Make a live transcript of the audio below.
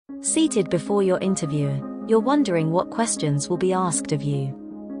Seated before your interviewer, you're wondering what questions will be asked of you.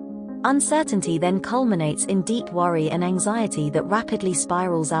 Uncertainty then culminates in deep worry and anxiety that rapidly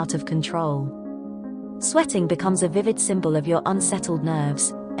spirals out of control. Sweating becomes a vivid symbol of your unsettled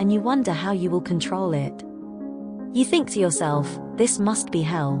nerves, and you wonder how you will control it. You think to yourself, this must be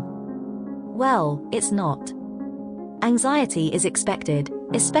hell. Well, it's not. Anxiety is expected,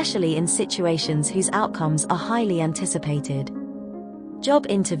 especially in situations whose outcomes are highly anticipated. Job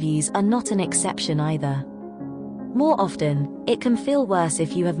interviews are not an exception either. More often, it can feel worse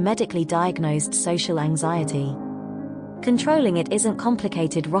if you have medically diagnosed social anxiety. Controlling it isn't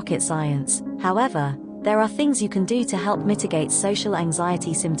complicated rocket science, however, there are things you can do to help mitigate social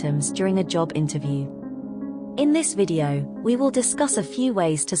anxiety symptoms during a job interview. In this video, we will discuss a few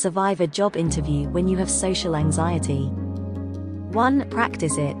ways to survive a job interview when you have social anxiety. 1.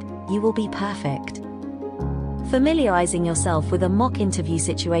 Practice it. You will be perfect. Familiarizing yourself with a mock interview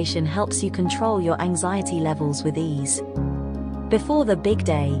situation helps you control your anxiety levels with ease. Before the big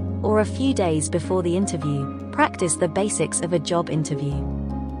day, or a few days before the interview, practice the basics of a job interview.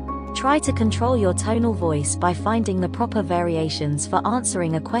 Try to control your tonal voice by finding the proper variations for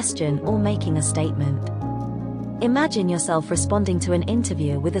answering a question or making a statement. Imagine yourself responding to an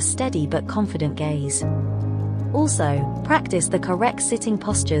interviewer with a steady but confident gaze. Also, practice the correct sitting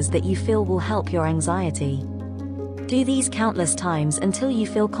postures that you feel will help your anxiety. Do these countless times until you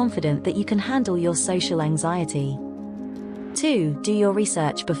feel confident that you can handle your social anxiety. 2. Do your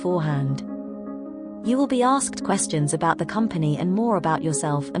research beforehand. You will be asked questions about the company and more about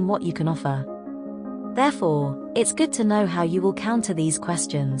yourself and what you can offer. Therefore, it's good to know how you will counter these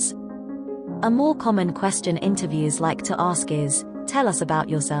questions. A more common question interviewers like to ask is, "Tell us about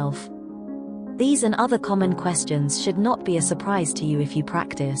yourself." These and other common questions should not be a surprise to you if you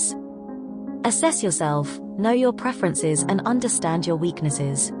practice. Assess yourself, know your preferences and understand your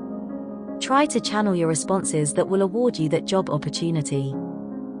weaknesses. Try to channel your responses that will award you that job opportunity.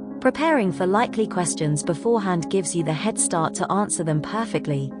 Preparing for likely questions beforehand gives you the head start to answer them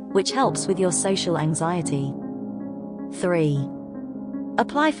perfectly, which helps with your social anxiety. 3.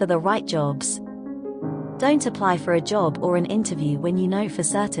 Apply for the right jobs. Don't apply for a job or an interview when you know for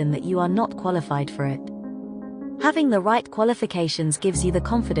certain that you are not qualified for it. Having the right qualifications gives you the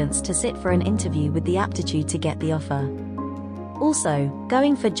confidence to sit for an interview with the aptitude to get the offer. Also,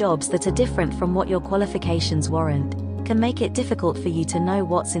 going for jobs that are different from what your qualifications warrant can make it difficult for you to know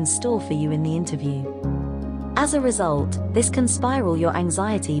what's in store for you in the interview. As a result, this can spiral your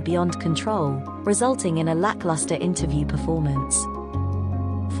anxiety beyond control, resulting in a lackluster interview performance.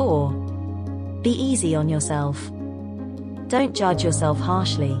 4. Be easy on yourself. Don't judge yourself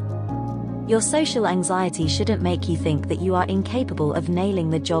harshly. Your social anxiety shouldn't make you think that you are incapable of nailing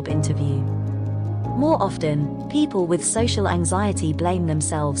the job interview. More often, people with social anxiety blame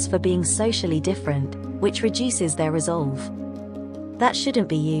themselves for being socially different, which reduces their resolve. That shouldn't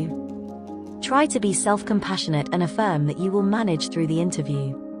be you. Try to be self-compassionate and affirm that you will manage through the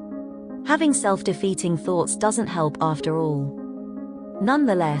interview. Having self-defeating thoughts doesn't help after all.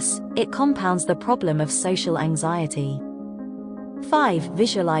 Nonetheless, it compounds the problem of social anxiety. 5.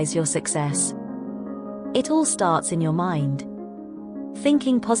 Visualize your success. It all starts in your mind.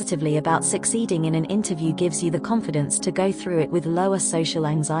 Thinking positively about succeeding in an interview gives you the confidence to go through it with lower social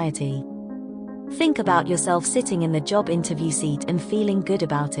anxiety. Think about yourself sitting in the job interview seat and feeling good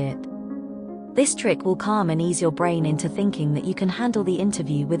about it. This trick will calm and ease your brain into thinking that you can handle the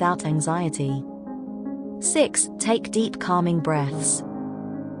interview without anxiety. 6. Take deep calming breaths.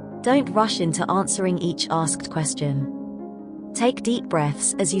 Don't rush into answering each asked question. Take deep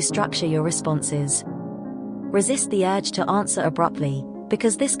breaths as you structure your responses. Resist the urge to answer abruptly,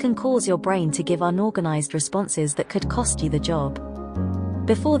 because this can cause your brain to give unorganized responses that could cost you the job.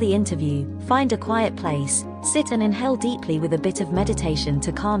 Before the interview, find a quiet place, sit and inhale deeply with a bit of meditation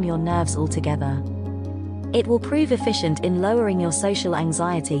to calm your nerves altogether. It will prove efficient in lowering your social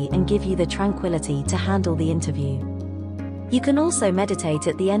anxiety and give you the tranquility to handle the interview. You can also meditate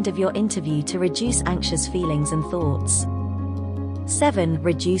at the end of your interview to reduce anxious feelings and thoughts. 7.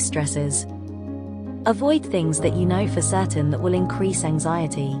 Reduce stresses. Avoid things that you know for certain that will increase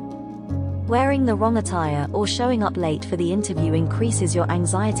anxiety. Wearing the wrong attire or showing up late for the interview increases your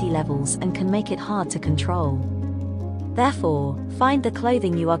anxiety levels and can make it hard to control. Therefore, find the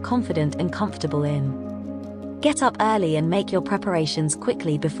clothing you are confident and comfortable in. Get up early and make your preparations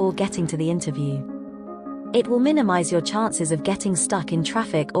quickly before getting to the interview. It will minimize your chances of getting stuck in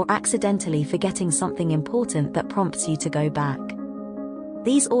traffic or accidentally forgetting something important that prompts you to go back.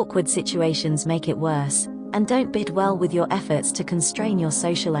 These awkward situations make it worse, and don't bid well with your efforts to constrain your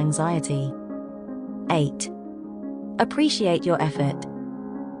social anxiety. 8. Appreciate your effort.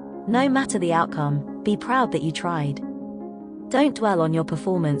 No matter the outcome, be proud that you tried. Don't dwell on your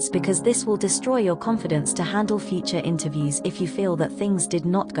performance because this will destroy your confidence to handle future interviews if you feel that things did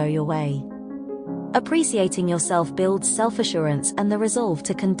not go your way. Appreciating yourself builds self-assurance and the resolve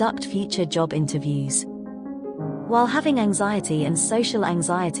to conduct future job interviews. While having anxiety and social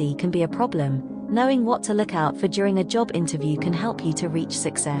anxiety can be a problem, knowing what to look out for during a job interview can help you to reach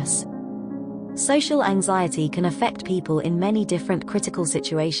success. Social anxiety can affect people in many different critical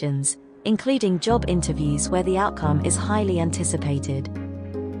situations, including job interviews where the outcome is highly anticipated.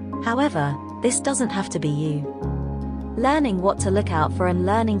 However, this doesn't have to be you. Learning what to look out for and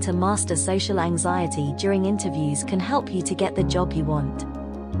learning to master social anxiety during interviews can help you to get the job you want.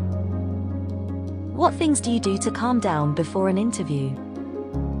 What things do you do to calm down before an interview?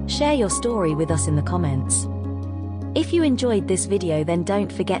 Share your story with us in the comments. If you enjoyed this video, then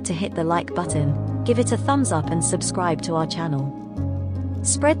don't forget to hit the like button, give it a thumbs up and subscribe to our channel.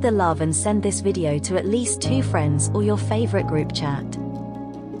 Spread the love and send this video to at least 2 friends or your favorite group chat.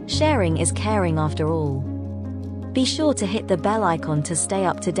 Sharing is caring after all. Be sure to hit the bell icon to stay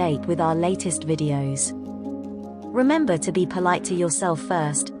up to date with our latest videos. Remember to be polite to yourself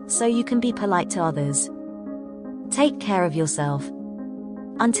first, so you can be polite to others. Take care of yourself.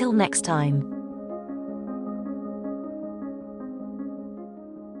 Until next time.